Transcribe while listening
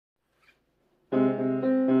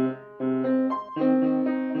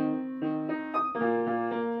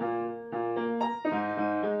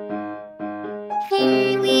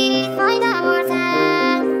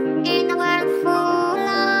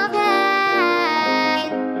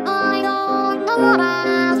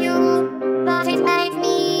about you, but it makes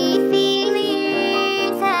me feel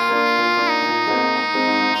insane.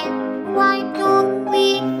 Why don't we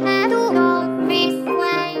have to go this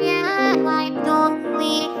way? Yeah, why don't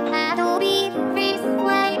we have to be this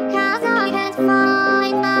way? 'Cause I can't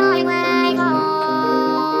find my way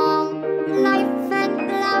home. Life and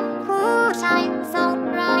love could shine so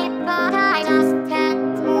bright, but I just can't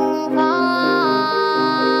move on.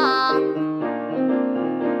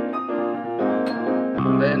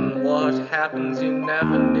 Then what happens? You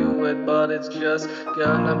never knew it, but it's just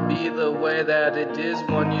gonna be the way that it is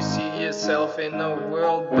when you see yourself in a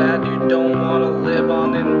world that you don't wanna live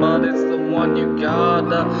on in, but it's the one you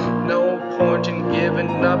gotta. No point in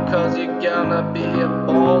giving up, 'cause you're gonna be a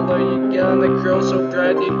baller. You're gonna grow so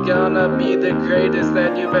bright, you're gonna be the greatest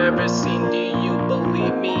that you've ever seen. Do you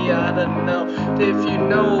believe me? I don't know. If you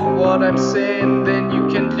know what I'm saying, then you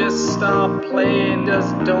can just stop playing.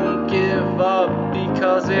 Just don't give up,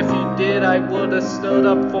 because if you did, I would've stood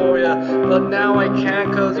up for you. But now I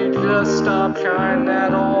can't, 'cause you just stopped trying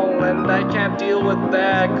at all, and I can't deal with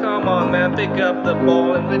that. Come on, man, pick up the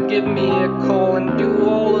ball and then give me a call and do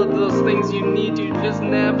all of those things you need to. Just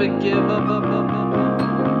never give up.